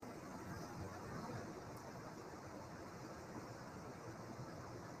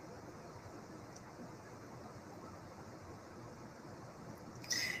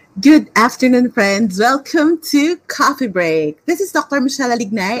Good afternoon, friends. Welcome to Coffee Break. This is Dr. Michelle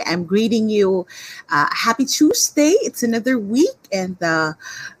Alignay. I'm greeting you. Happy Tuesday. It's another week, and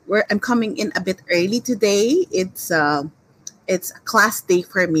I'm coming in a bit early today. It's a class day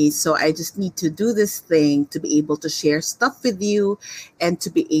for me, so I just need to do this thing to be able to share stuff with you and to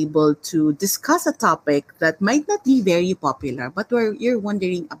be able to discuss a topic that might not be very popular, but where you're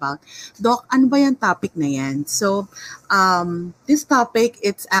wondering about, Doc, ano ba yung topic na yan? So, this topic,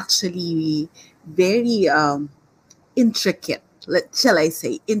 it's actually very intricate. Shall I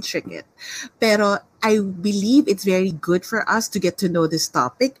say intricate? Pero I believe it's very good for us to get to know this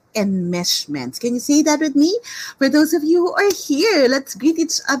topic, enmeshment. Can you say that with me? For those of you who are here, let's greet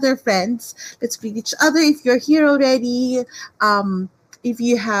each other, friends. Let's greet each other. If you're here already, if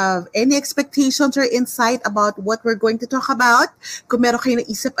you have any expectations or insight about what we're going to talk about, kung meron kayo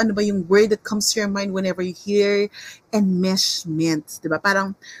naisip, ano ba yung word that comes to your mind whenever you hear enmeshment, di ba?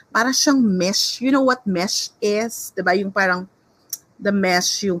 Parang siyang mesh. You know what mesh is? Di ba? Yung parang the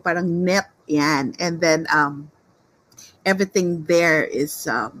mesh, yung parang net, yan. And then everything there is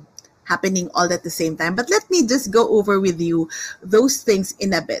happening all at the same time. But let me just go over with you those things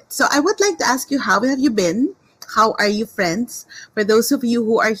in a bit. So I would like to ask you, how have you been? How are you, friends? For those of you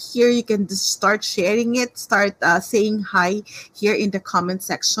who are here, you can just start sharing it, start saying hi here in the comment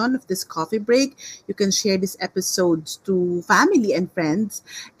section of this coffee break. You can share this episode to family and friends.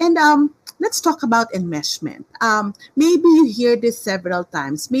 And let's talk about enmeshment. Maybe you hear this several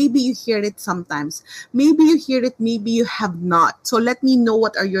times. Maybe you hear it sometimes. Maybe you hear it, maybe you have not. So let me know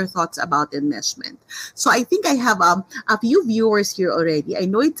what are your thoughts about enmeshment. So I think I have a few viewers here already. I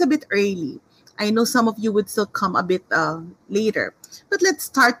know it's a bit early. I know some of you would still come a bit later. But let's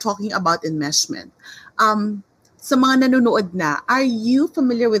start talking about enmeshment. Sa mga nanonood na, are you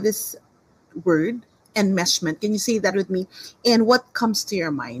familiar with this word, enmeshment? Can you say that with me? And what comes to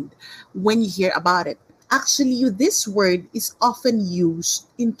your mind when you hear about it? Actually, this word is often used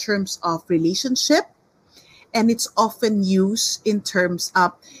in terms of relationship, and it's often used in terms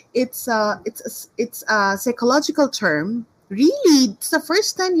of it's a psychological term. Really, it's the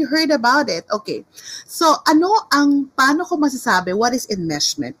first time you heard about it. Okay, so paano ko masasabi what is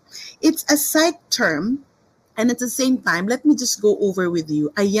enmeshment? It's a psych term. And at the same time, let me just go over with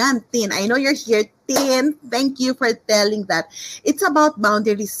you. Ayan, Tin. I know you're here, Tin. Thank you for telling that. It's about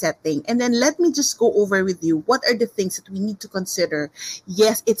boundary setting. And then let me just go over with you. What are the things that we need to consider?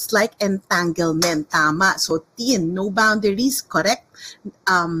 Yes, it's like entanglement. Tama. So, Tin, no boundaries, correct?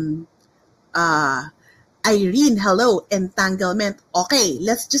 Um, uh, Irene, hello, entanglement. Okay,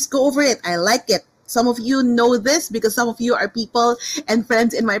 let's just go over it. I like it. Some of you know this because some of you are people and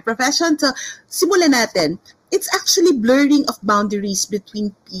friends in my profession. So, simulan natin. It's actually blurring of boundaries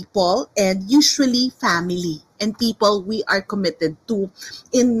between people and usually family and people we are committed to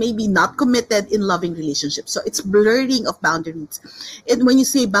in maybe not committed in loving relationships. So, it's blurring of boundaries. And when you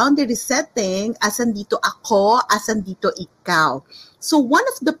say boundary setting, asan dito ako, asan dito ikaw. So one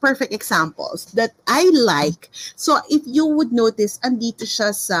of the perfect examples that I like, so if you would notice, andito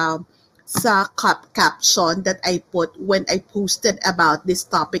siya sa caption that I put when I posted about this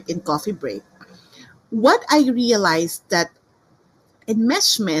topic in Coffee Break. What I realized that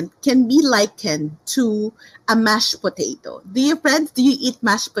enmeshment can be likened to a mashed potato. Do you friends, do you eat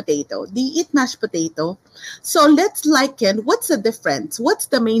mashed potato? Do you eat mashed potato? So let's liken, what's the difference? What's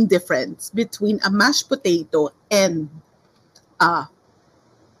the main difference between a mashed potato and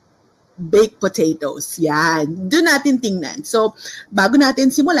baked potatoes? Yan. Doon natin tingnan. So, bago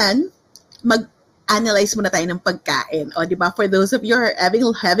natin simulan, mag-analyze muna tayo ng pagkain. O, di ba? For those of you who are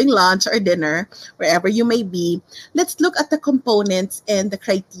having lunch or dinner, wherever you may be, let's look at the components and the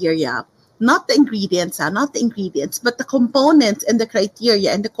criteria. Not the ingredients, not the ingredients, but the components and the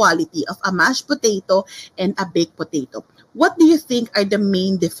criteria and the quality of a mashed potato and a baked potato. What do you think are the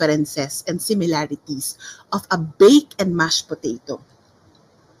main differences and similarities of a baked and mashed potato?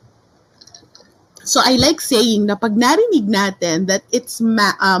 So I like saying na pag narinig natin that it's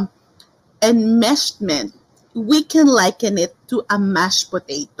enmeshment, we can liken it to a mashed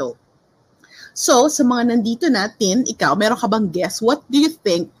potato. So sa mga nandito natin, ikaw, meron ka bang guess? What do you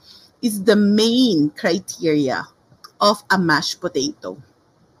think is the main criteria of a mashed potato?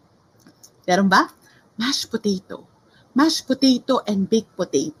 Meron ba? Mashed potato. Mashed potato and baked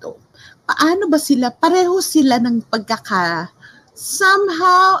potato. Paano ba sila? Pareho sila ng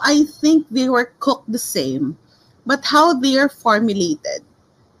somehow I think they were cooked the same, but how they are formulated,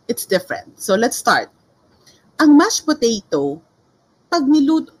 it's different. So let's start. Ang mashed potato, pag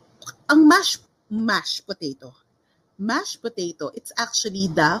niluto, ang mashed potato, mashed potato, it's actually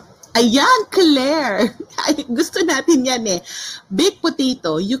the, ayan, Claire! Ay, gusto natin yan eh. Baked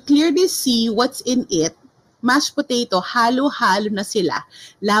potato, you clearly see what's in it. Mashed potato, halo-halo na sila.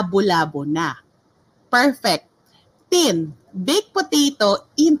 Labo-labo na. Perfect. Tin, baked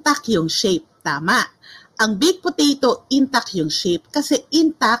potato, intact yung shape. Tama. Ang baked potato, intact yung shape kasi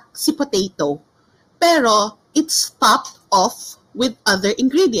intact si potato. Pero, it's topped off with other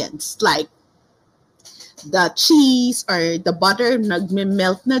ingredients like the cheese or the butter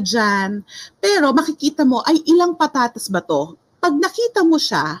nagme-melt na dyan. Pero makikita mo, ay ilang patatas ba to? Pag nakita mo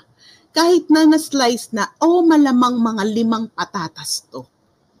siya, kahit na na-slice na, malamang mga 5 patatas to.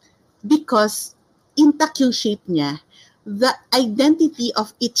 Because intact yung shape niya, the identity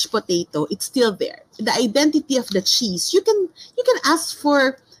of each potato, it's still there. The identity of the cheese, you can ask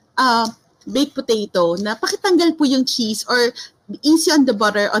for baked potato na pakitanggal po yung cheese or easy on the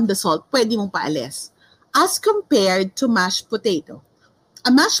butter, on the salt, pwede mong paalis. As compared to mashed potato.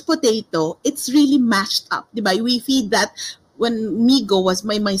 A mashed potato, it's really mashed up. Diba? We feed that when Migo was,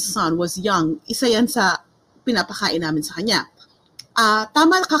 my son was young, isa yan sa pinapakain namin sa kanya.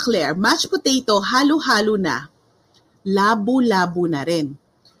 Tama ka, Claire, mashed potato, halo-halo na. Labo-labo na rin.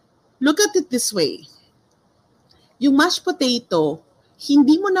 Look at it this way. Yung mashed potato,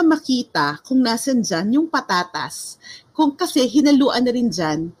 hindi mo na makita kung nasan dyan yung patatas. Kung kasi hinaluan na rin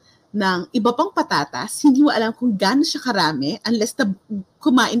dyan ng iba pang patatas, hindi mo alam kung gaano siya karami unless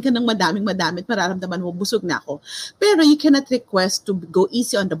kumain ka ng madaming at mararamdaman mo, busog na ako. Pero you cannot request to go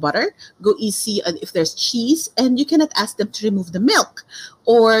easy on the butter, go easy on if there's cheese, and you cannot ask them to remove the milk.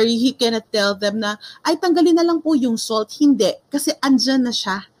 Or you cannot tell them na, ay tanggalin na lang po yung salt. Hindi, kasi andyan na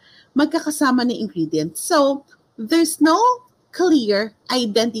siya. Magkakasama ng ingredients. So, there's no clear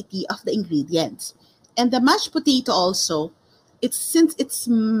identity of the ingredients. And the mashed potato also, since it's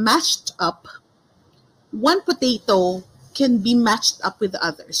mashed up, one potato can be matched up with the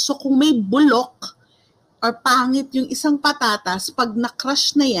others. So kung may bulok or pangit yung isang patatas, pag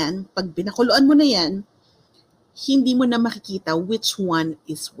na-crush na yan, pag binakuluan mo na yan, hindi mo na makikita which one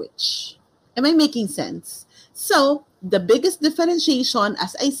is which. Am I making sense? So the biggest differentiation,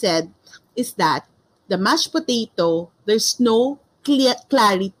 as I said, is that the mashed potato, there's no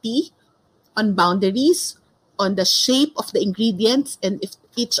clarity on boundaries, on the shape of the ingredients and if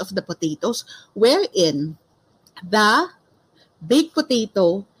each of the potatoes, wherein the baked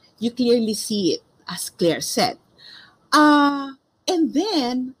potato, you clearly see it, as Claire said. And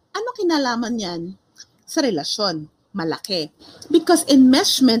then, ano kinalaman yan sa relasyon? Malaki. Because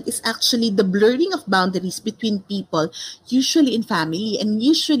enmeshment is actually the blurring of boundaries between people, usually in family, and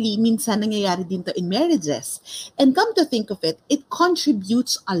usually minsan nangyayari din to in marriages. And come to think of it, it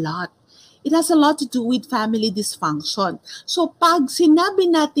contributes a lot. It has a lot to do with family dysfunction. So pag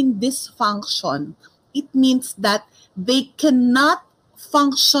sinabi nating dysfunction, it means that they cannot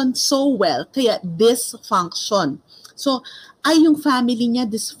function so well, kaya dysfunction. So ay yung family niya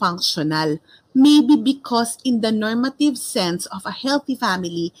dysfunctional. Maybe because in the normative sense of a healthy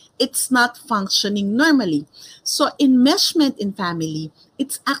family, it's not functioning normally. So enmeshment in family,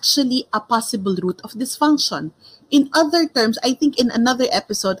 it's actually a possible root of dysfunction. In other terms, I think in another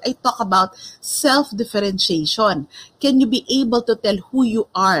episode, I talk about self-differentiation. Can you be able to tell who you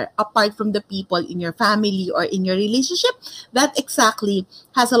are apart from the people in your family or in your relationship? That exactly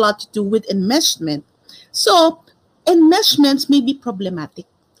has a lot to do with enmeshment. So, enmeshments may be problematic.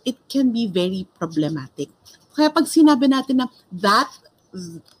 It can be very problematic. Kaya pag sinabi natin na that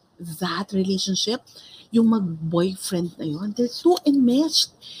relationship, yung mag-boyfriend na yun, they're too enmeshed.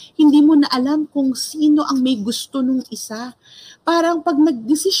 Hindi mo na alam kung sino ang may gusto nung isa. Parang pag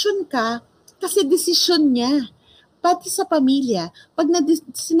nag-decision ka, kasi decision niya. Pati sa pamilya, pag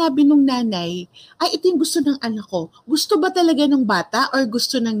sinabi nung nanay, ay ito yung gusto ng anak ko. Gusto ba talaga ng bata or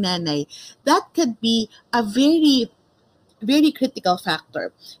gusto ng nanay? That could be a very critical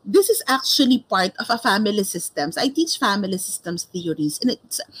factor. This is actually part of a family systems. I teach family systems theories, and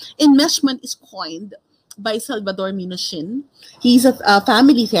enmeshment is coined by Salvador Minuchin. He's a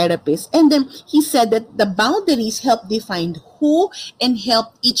family therapist, and then he said that the boundaries help define who and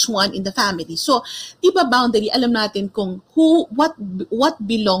help each one in the family. So, di ba boundary, alam natin kung what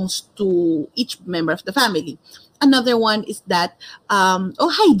belongs to each member of the family. Another one is that,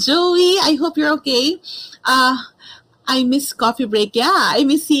 hi Joey, I hope you're okay. I miss coffee break. Yeah, I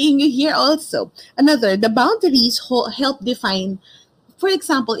miss seeing you here also. Another, the boundaries help define, for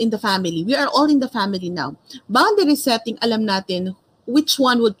example, in the family. We are all in the family now. Boundary setting, alam natin which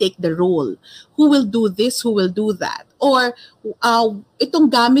one will take the role. Who will do this, who will do that. Or,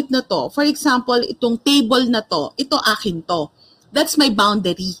 itong gamit na to, for example, itong table na to, ito akin to. That's my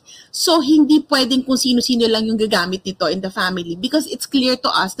boundary. So, hindi pwedeng kung sino-sino lang yung gagamit nito in the family because it's clear to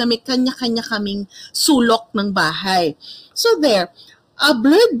us na may kanya-kanya kaming sulok ng bahay. So, there,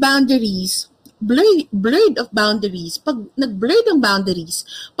 blurred of boundaries, pag nag-blurred ang boundaries,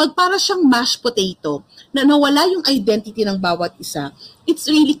 pag para siyang mashed potato, na nawala yung identity ng bawat isa, it's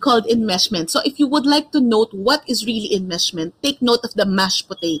really called enmeshment. So if you would like to note what is really enmeshment, take note of the mashed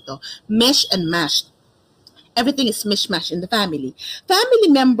potato. Mesh and mashed. Everything is mishmash in the family.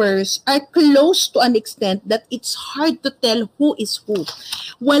 Family members are close to an extent that it's hard to tell who is who.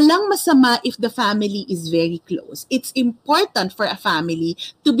 Walang masama if the family is very close. It's important for a family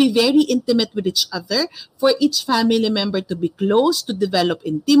to be very intimate with each other, for each family member to be close, to develop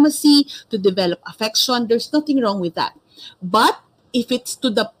intimacy, to develop affection. There's nothing wrong with that. But if it's to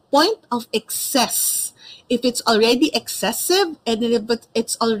the point of excess, if it's already excessive and if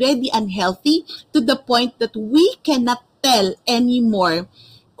it's already unhealthy to the point that we cannot tell anymore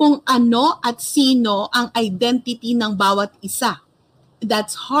kung ano at sino ang identity ng bawat isa.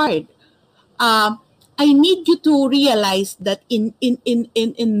 That's hard. I need you to realize that in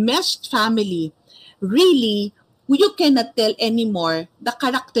meshed family, really, you cannot tell anymore the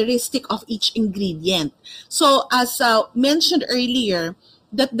characteristic of each ingredient. So as mentioned earlier,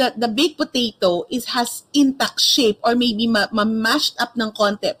 that the baked potato has intact shape or maybe mashed up ng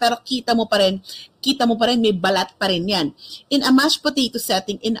konti pero kita mo pa rin may balat pa rin yan. In a mashed potato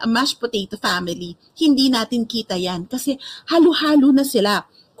setting, in a mashed potato family, hindi natin kita yan kasi halo-halo na sila.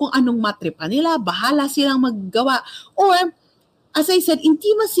 Kung anong matripa nila, bahala silang maggawa. Or as I said,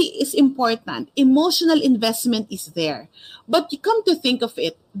 intimacy is important. Emotional investment is there. But you come to think of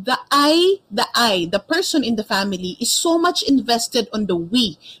it, the person in the family is so much invested on the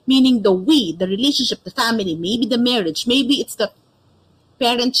we, meaning the relationship, the family, maybe the marriage, maybe it's the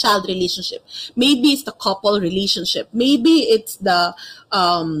parent-child relationship, maybe it's the couple relationship, maybe it's the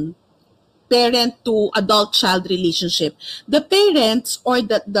parent to adult child relationship. The parents or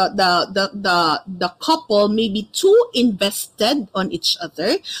the couple may be too invested on each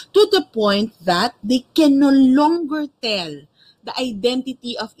other to the point that they can no longer tell the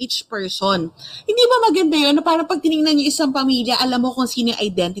identity of each person. Hindi ba maganda yun? Na parang pag tinignan niyo isang pamilya, alam mo kung sino yung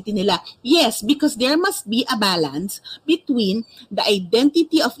identity nila. Yes, because there must be a balance between the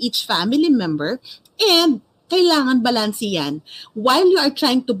identity of each family member and kailangan balanse yan. While you are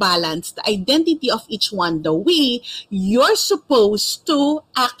trying to balance the identity of each one, the we, you're supposed to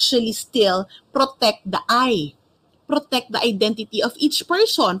actually still protect the I. Protect the identity of each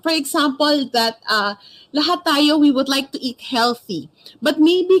person. For example, that lahat tayo, we would like to eat healthy. But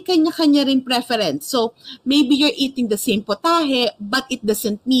maybe kanya-kanya rin preference. So, maybe you're eating the same potahe, but it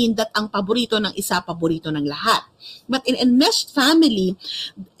doesn't mean that ang paborito ng isa, paborito ng lahat. But in enmeshed family,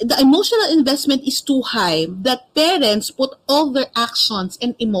 the emotional investment is too high that parents put all their actions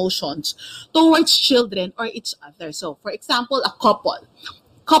and emotions towards children or each other. So, for example, a couple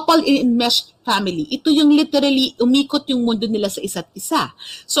in enmeshed family, ito yung literally umikot yung mundo nila sa isa't isa.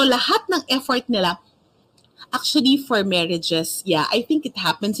 So, lahat ng effort nila, actually for marriages, yeah, I think it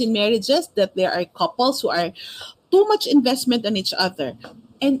happens in marriages that there are couples who are too much investment on each other.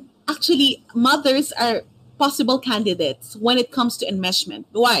 And actually, mothers are possible candidates when it comes to enmeshment.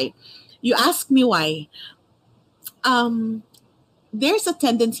 Why? You ask me why. There's a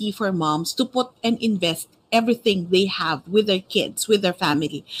tendency for moms to put and invest everything they have with their kids, with their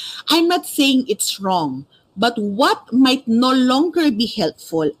family. I'm not saying it's wrong, but what might no longer be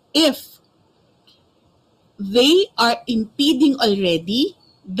helpful if they are impeding already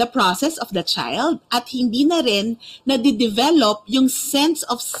the process of the child at hindi na rin nadidevelop yung sense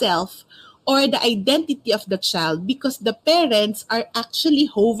of self or the identity of the child because the parents are actually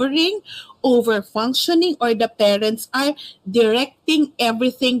hovering over functioning or the parents are directing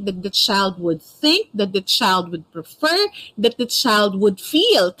everything that the child would think, that the child would prefer, that the child would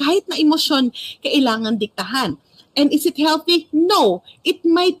feel. Kahit na emosyon, kailangan diktahan. And is it healthy? No. It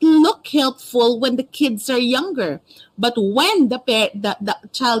might look helpful when the kids are younger. But when the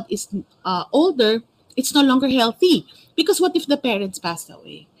child is older, it's no longer healthy. Because what if the parents pass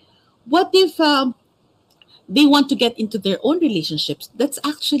away? What if they want to get into their own relationships? That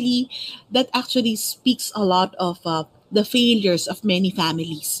actually speaks a lot of the failures of many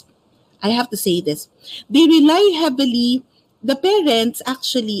families. I have to say this. They rely heavily, the parents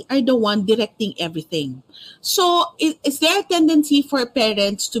actually are the one directing everything. So is there a tendency for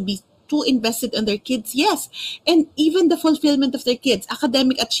parents to be too invested on their kids? Yes. And even the fulfillment of their kids,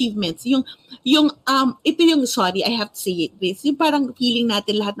 academic achievements, ito yung, sorry, I have to say it, this, yung parang feeling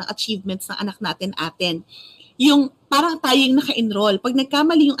natin lahat ng achievements ng anak natin, yung parang tayong naka-enroll. Pag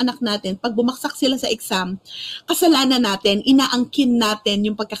nagkamali yung anak natin, pag bumaksak sila sa exam, kasalanan natin, inaangkin natin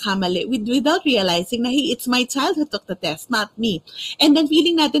yung pagkakamali without realizing na, hey, it's my child who took the test, not me. And then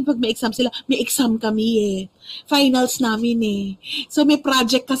feeling natin pag may exam sila, may exam kami eh. Finals namin eh. So may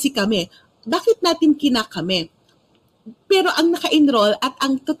project kasi kami. Bakit natin kinakami? Pero ang naka-enroll at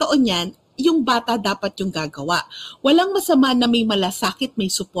ang totoo niyan, yung bata dapat yung gagawa. Walang masama na may malasakit, may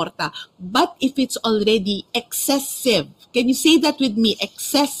suporta. But if it's already excessive, can you say that with me?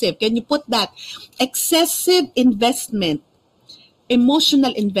 Excessive. Can you put that? Excessive investment,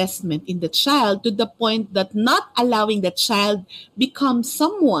 emotional investment in the child to the point that not allowing the child become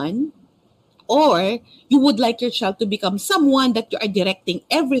someone, or you would like your child to become someone that you are directing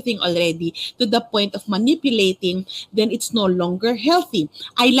everything already to the point of manipulating, then it's no longer healthy.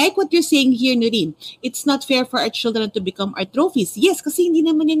 I like what you're saying here, Noreen. It's not fair for our children to become our trophies. Yes, kasi hindi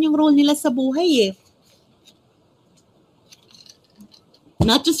naman yan yung role nila sa buhay eh.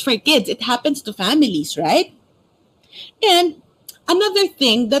 Not just for kids, it happens to families, right? And another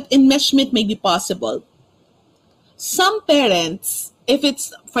thing that enmeshment may be possible. Some parents, if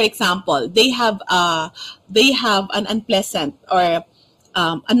it's, for example, they have an unpleasant or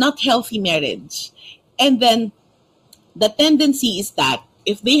a not healthy marriage, and then the tendency is that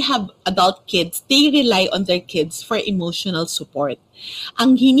if they have adult kids, they rely on their kids for emotional support.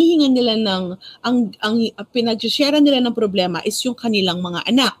 Ang hinihingan nila ang pinag-share nila ng problema is yung kanilang mga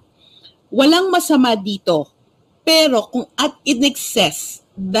anak. Walang masama dito, pero kung at in excess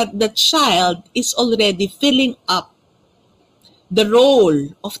that the child is already filling up the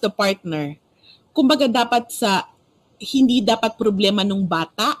role of the partner. Kumbaga hindi dapat problema nung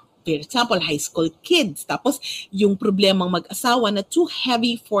bata. For example, high school kids. Tapos yung problemang mag-asawa na too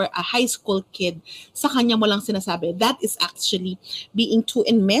heavy for a high school kid, sa kanya mo lang sinasabi. That is actually being too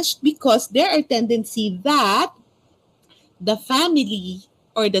enmeshed because there are tendency that the family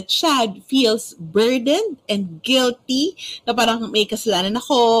or the child feels burdened and guilty na parang may kasalanan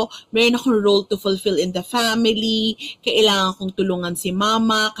ako, mayroon akong role to fulfill in the family, kailangan kong tulungan si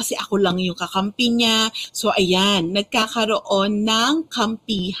mama kasi ako lang yung kakampi niya. So ayan, nagkakaroon ng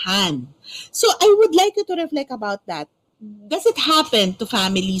kampihan. So I would like you to reflect about that. Does it happen to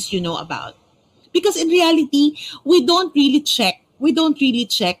families you know about? Because in reality, we don't really check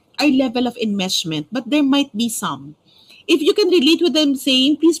our level of enmeshment, but there might be some. If you can relate with them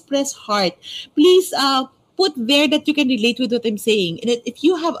saying, please press heart. Please put there that you can relate with what I'm saying. And if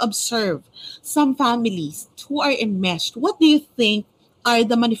you have observed some families who are enmeshed, what do you think are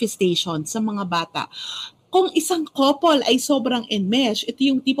the manifestations sa mga bata? Kung isang couple ay sobrang enmeshed, ito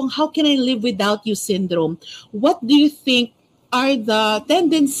yung tipong how can I live without you syndrome. What do you think are the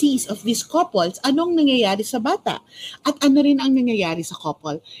tendencies of these couples? Anong nangyayari sa bata? At ano rin ang nangyayari sa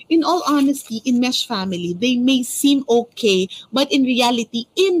couple? In all honesty, in mesh family, they may seem okay, but in reality,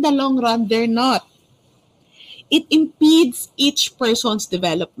 in the long run, they're not. It impedes each person's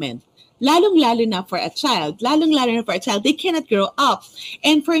development. Lalong-lalo na for a child. They cannot grow up.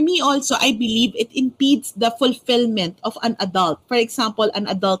 And for me also, I believe it impedes the fulfillment of an adult. For example, an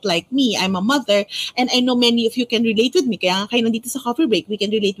adult like me, I'm a mother, and I know many of you can relate with me. Kaya kayo nandito sa coffee break, we can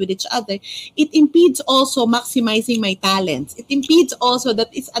relate with each other. It impedes also maximizing my talents. It impedes also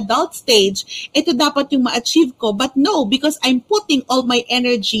that it's adult stage, ito dapat yung ma-achieve ko. But no, because I'm putting all my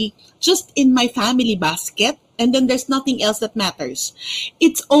energy just in my family basket, and then there's nothing else that matters.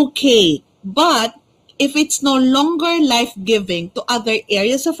 It's okay, but if it's no longer life-giving to other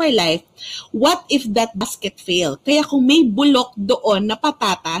areas of our life, what if that basket fail? Kaya kung may bulok doon na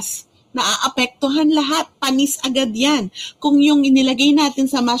patatas, naaapektuhan lahat, panis agad yan. Kung yung inilagay natin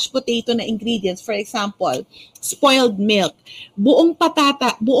sa mashed potato na ingredients, for example, spoiled milk, buong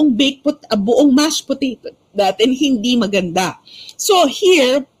mashed potato natin hindi maganda. So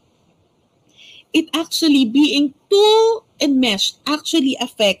here, it actually being too enmeshed actually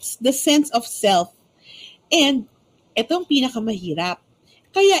affects the sense of self. And itong pinakamahirap.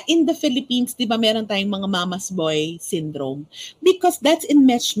 Kaya in the Philippines, di ba meron tayong mga mama's boy syndrome? Because that's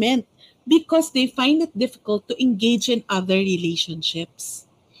enmeshment. Because they find it difficult to engage in other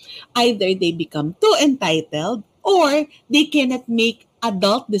relationships. Either they become too entitled, or they cannot make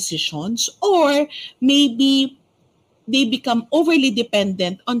adult decisions, or maybe they become overly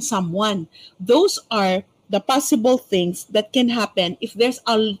dependent on someone. Those are the possible things that can happen if there's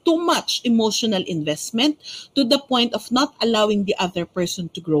too much emotional investment to the point of not allowing the other person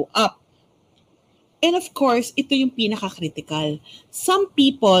to grow up. And of course, ito yung pinaka-critical. Some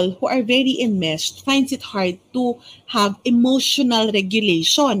people who are very enmeshed finds it hard to have emotional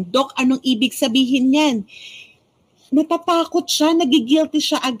regulation. Doc, anong ibig sabihin yan? Natatakot siya, nagigilty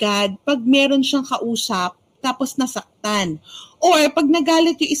siya agad pag meron siyang kausap tapos nasaktan. Or pag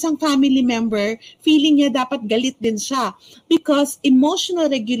nagalit yung isang family member, feeling niya dapat galit din siya because emotional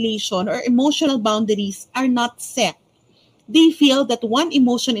regulation or emotional boundaries are not set. They feel that one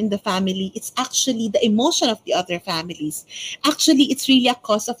emotion in the family is actually the emotion of the other families. Actually, it's really a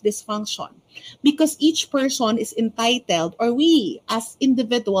cause of dysfunction because each person is entitled, or we as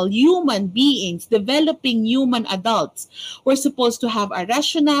individual human beings, developing human adults, we're supposed to have our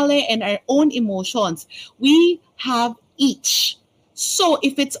rationale and our own emotions. We have each. So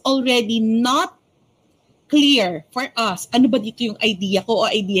if it's already not clear for us, ano ba dito yung idea ko o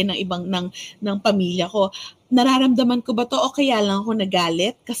idea ng ibang ng pamilya ko? Nararamdaman ko ba to o kaya lang ako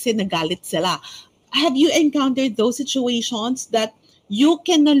nagalit kasi nagalit sila? Have you encountered those situations that you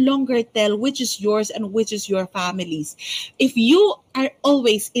can no longer tell which is yours and which is your family's? If you are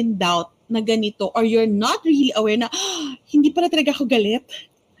always in doubt na ganito or you're not really aware na hindi pala talaga ako galit,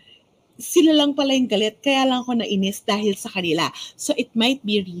 sila lang pala yung galit, kaya lang ako nainis dahil sa kanila. So it might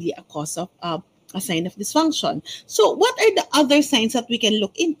be really a cause of a sign of dysfunction. So what are the other signs that we can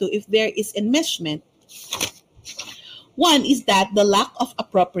look into if there is enmeshment? One is that the lack of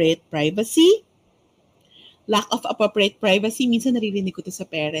appropriate privacy. Lack of appropriate privacy, minsan naririnig ko to sa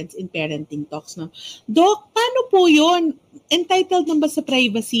parents in parenting talks. No? Doc, paano po yun? Entitled na ba sa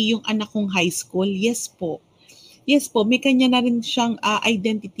privacy yung anak kong high school? Yes po. Yes po, may kanya na rin siyang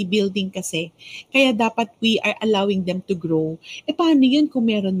identity building kasi. Kaya dapat we are allowing them to grow. Paano yun kung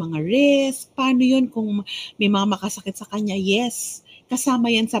meron mga risk? Paano yun kung may mga makasakit sa kanya? Yes, kasama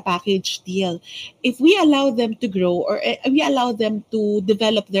yan sa package deal. If we allow them to grow or we allow them to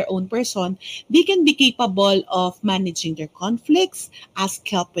develop their own person, they can be capable of managing their conflicts, ask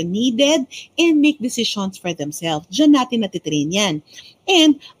help when needed, and make decisions for themselves. Diyan natin natitrain yan.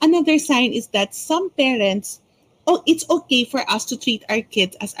 And another sign is that some parents, it's okay for us to treat our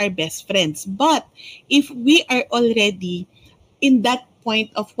kids as our best friends. But if we are already in that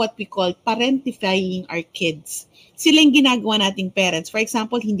point of what we call parentifying our kids, sila yung ginagawa nating parents. For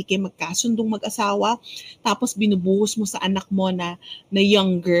example, hindi kayo magkasundong mag-asawa, tapos binubuhos mo sa anak mo na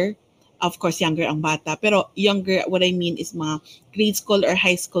younger. Of course, younger ang bata. Pero younger, what I mean is mga grade school or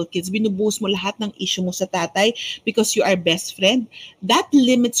high school kids, binubuhos mo lahat ng issue mo sa tatay because you are best friend. That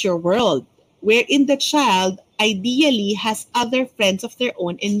limits your world. Wherein the child ideally has other friends of their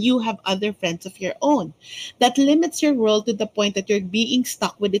own and you have other friends of your own. That limits your world to the point that you're being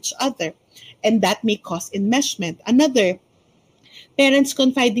stuck with each other. And that may cause enmeshment. Another, parents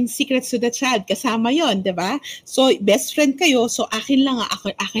confiding secrets to the child. Kasama yon, di ba? So, best friend kayo, so akin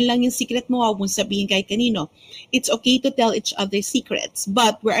lang yung secret mo, huwag mong sabihin kahit kanino. It's okay to tell each other secrets,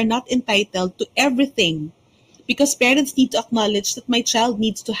 but we are not entitled to everything. Because parents need to acknowledge that my child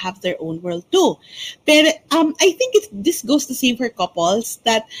needs to have their own world too. But I think this goes the same for couples,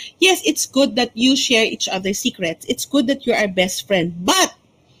 that yes, it's good that you share each other's secrets. It's good that you're our best friend. But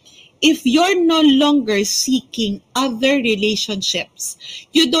if you're no longer seeking other relationships,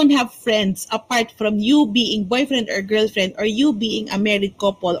 you don't have friends apart from you being boyfriend or girlfriend or you being a married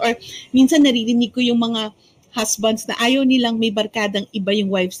couple, or minsan naririnig ko yung mga husbands na ayaw nilang may barkadang iba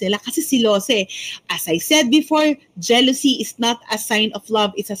yung wives nila kasi silose. As I said before, jealousy is not a sign of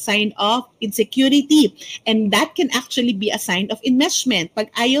love, it's a sign of insecurity. And that can actually be a sign of enmeshment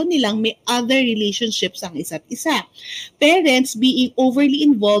pag ayaw nilang may other relationships ang isa't isa. Parents being overly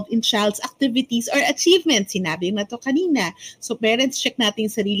involved in child's activities or achievements, sinabi na to kanina. So parents, check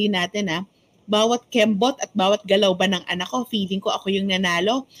natin sarili natin bawat kembot at bawat galaw ba ng anak ko, feeling ko ako yung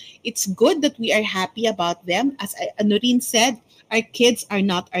nanalo. It's good that we are happy about them. As Noreen said, our kids are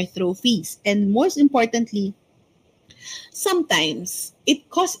not our trophies. And most importantly, sometimes it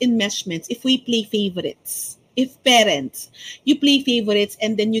causes enmeshments if we play favorites. If parents, you play favorites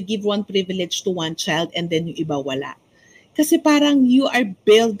and then you give one privilege to one child and then yung iba wala. Kasi parang you are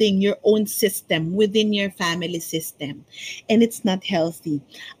building your own system within your family system. And it's not healthy.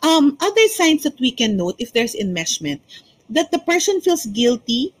 Other signs that we can note if there's enmeshment, that the person feels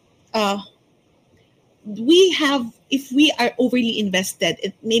guilty. If we are overly invested,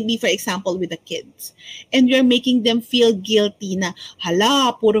 maybe for example with the kids, and you're making them feel guilty na,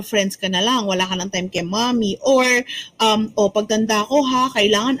 hala, puro friends ka na lang, wala ka ng time kay mommy, or, pagtanda ko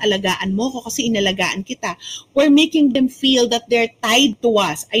kailangan alagaan mo ko kasi inalagaan kita. We're making them feel that they're tied to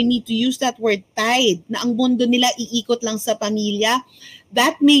us. I need to use that word, tied, na ang mundo nila iikot lang sa pamilya.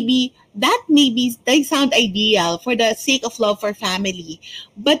 That may be, they sound ideal for the sake of love for family,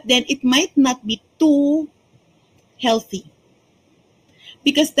 but then it might not be too healthy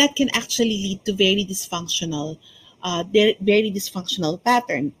because that can actually lead to very dysfunctional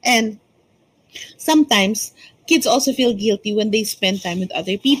pattern. And sometimes Kids also feel guilty when they spend time with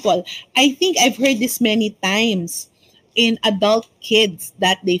other people. I think I've heard this many times in adult kids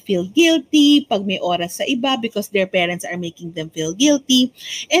that they feel guilty pag may oras sa iba because their parents are making them feel guilty.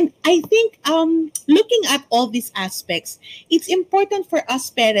 And I think looking at all these aspects, it's important for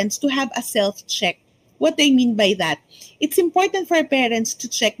us parents to have a self-check. What I mean by that, it's important for parents to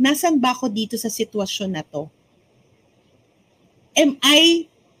check, nasan ba ako dito sa sitwasyon na to? Am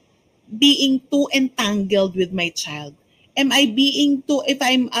I being too entangled with my child? Am I being too, if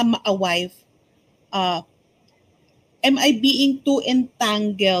I'm a wife, uh, am I being too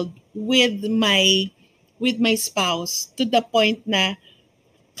entangled with my spouse to the point na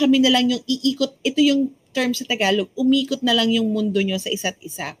kami na lang yung iikot, ito yung term sa Tagalog, umikot na lang yung mundo nyo sa isa't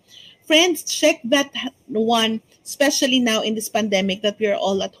isa. Friends, check that one, especially now in this pandemic that we are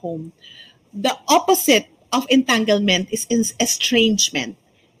all at home. The opposite of entanglement is estrangement.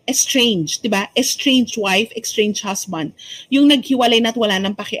 Estranged, di ba? Estranged wife, estranged husband. Yung naghiwalay na't wala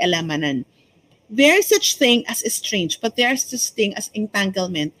nang pakialamanan. There's such thing as estranged, but there's such thing as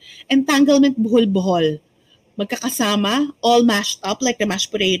entanglement. Entanglement, buhol-buhol. Magkakasama, all mashed up like the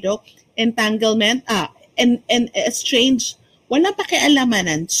mashed potato. Entanglement, and estranged, wala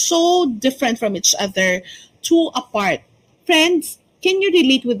pakialamanan. So different from each other, too apart. Friends, can you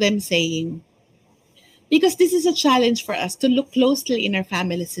relate with them saying, because this is a challenge for us to look closely in our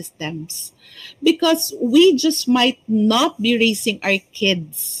family systems, because we just might not be raising our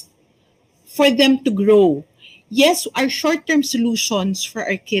kids for them to grow. Yes, our short-term solutions for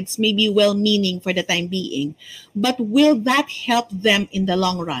our kids may be well-meaning for the time being, but will that help them in the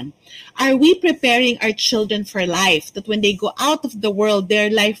long run? Are we preparing our children for life, that when they go out of the world,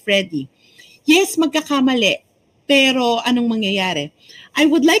 they're life ready? Yes, magkakamali, pero anong mangyayari? I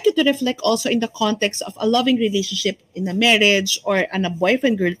would like you to reflect also in the context of a loving relationship in a marriage or in a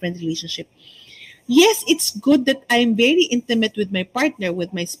boyfriend-girlfriend relationship. Yes, it's good that I'm very intimate with my partner,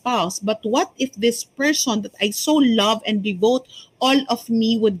 with my spouse, but what if this person that I so love and devote all of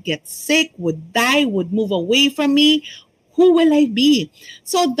me would get sick, would die, would move away from me? Who will I be?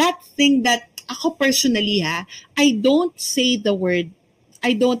 So that thing that ako personally I don't say the word,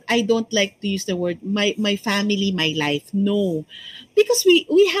 I don't like to use the word my family, my life. No. Because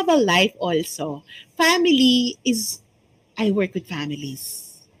we have a life also. Family is, I work with families.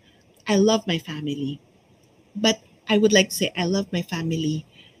 I love my family. But I would like to say I love my family.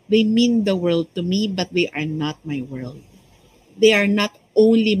 They mean the world to me, but they are not my world. They are not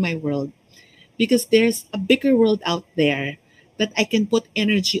only my world, because there's a bigger world out there that I can put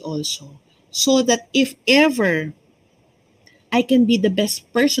energy also. So that if ever I can be the best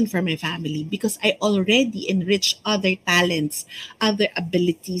person for my family, because I already enrich other talents, other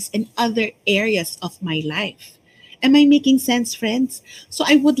abilities, and other areas of my life. Am I making sense, friends? So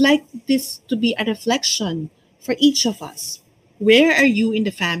I would like this to be a reflection for each of us. Where are you in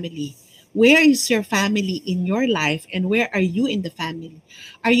the family? Where is your family in your life, and where are you in the family?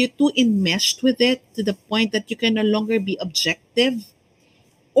 Are you too enmeshed with it to the point that you can no longer be objective?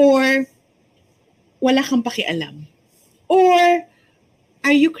 Or wala kang pakialam? Or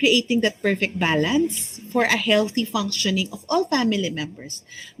are you creating that perfect balance for a healthy functioning of all family members?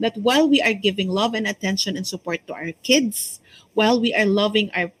 That while we are giving love and attention and support to our kids, while we are loving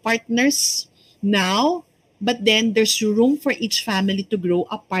our partners now, but then there's room for each family to grow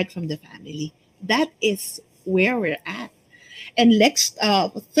apart from the family. That is where we're at. And next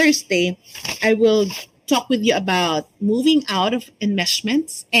Thursday, I will talk with you about moving out of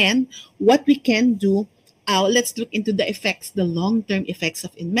enmeshments and what we can do. Let's look into the effects, the long-term effects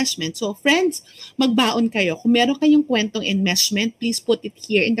of enmeshment. So friends, magbaon kayo. Kung meron kayong kwentong enmeshment, please put it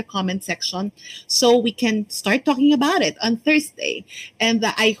here in the comment section so we can start talking about it on Thursday. And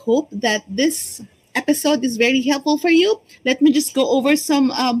I hope that this episode is very helpful for you. Let me just go over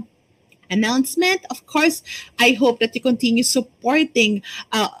some announcement. Of course, I hope that you continue supporting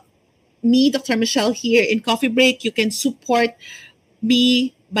me, Dr. Michelle, here in Coffee Break. You can support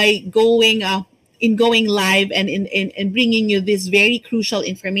me by going live and in bringing you this very crucial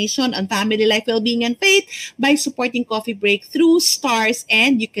information on family life, well-being, and faith by supporting Coffee Break through stars.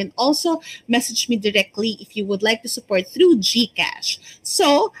 And you can also message me directly if you would like to support through GCash.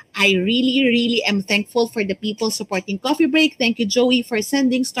 So I really, really am thankful for the people supporting Coffee Break. Thank you, Joey, for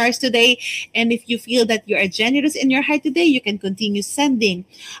sending stars today. And if you feel that you are generous in your heart today, you can continue sending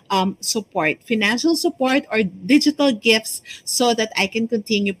support, financial support, or digital gifts so that I can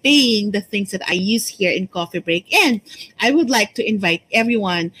continue paying the things that I use here in Coffee Break. And I would like to invite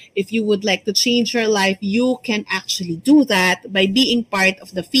everyone, if you would like to change your life, you can actually do that by being part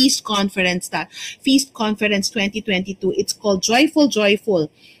of the Feast Conference, Feast Conference 2022. It's called Joyful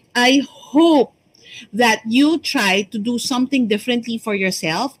Joyful. I hope that you try to do something differently for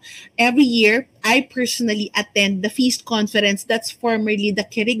yourself. Every year, I personally attend the Feast Conference. That's formerly the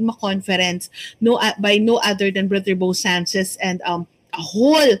Kerigma Conference, by no other than Brother Bo Sanchez, and a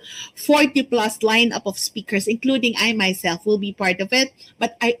whole 40 plus lineup of speakers, including I myself, will be part of it.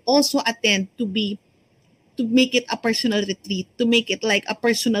 But I also attend to make it a personal retreat, to make it like a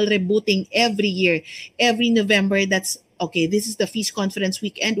personal rebooting every year, every November. That's okay, this is the Feast Conference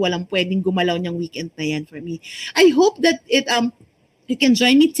weekend. Walang pwedeng gumalaw niyang weekend na yan for me. I hope that you can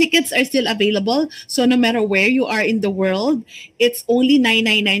join me. Tickets are still available. So no matter where you are in the world, it's only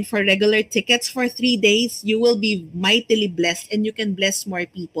 $9.99 for regular tickets for 3 days. You will be mightily blessed and you can bless more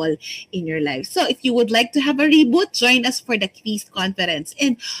people in your life. So if you would like to have a reboot, join us for the Feast Conference.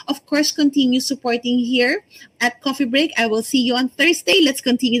 And of course, continue supporting here at Coffee Break. I will see you on Thursday. Let's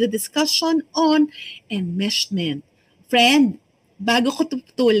continue the discussion on enmeshment. Friend, bago ko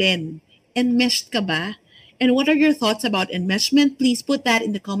tuputulin, enmeshed ka ba? And what are your thoughts about enmeshment? Please put that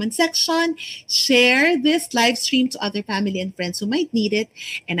in the comment section. Share this live stream to other family and friends who might need it.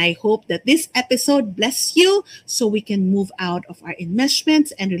 And I hope that this episode bless you so we can move out of our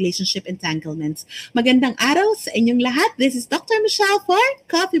enmeshments and relationship entanglements. Magandang araw sa inyong lahat. This is Dr. Michelle for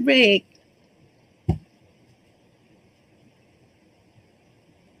Coffee Break.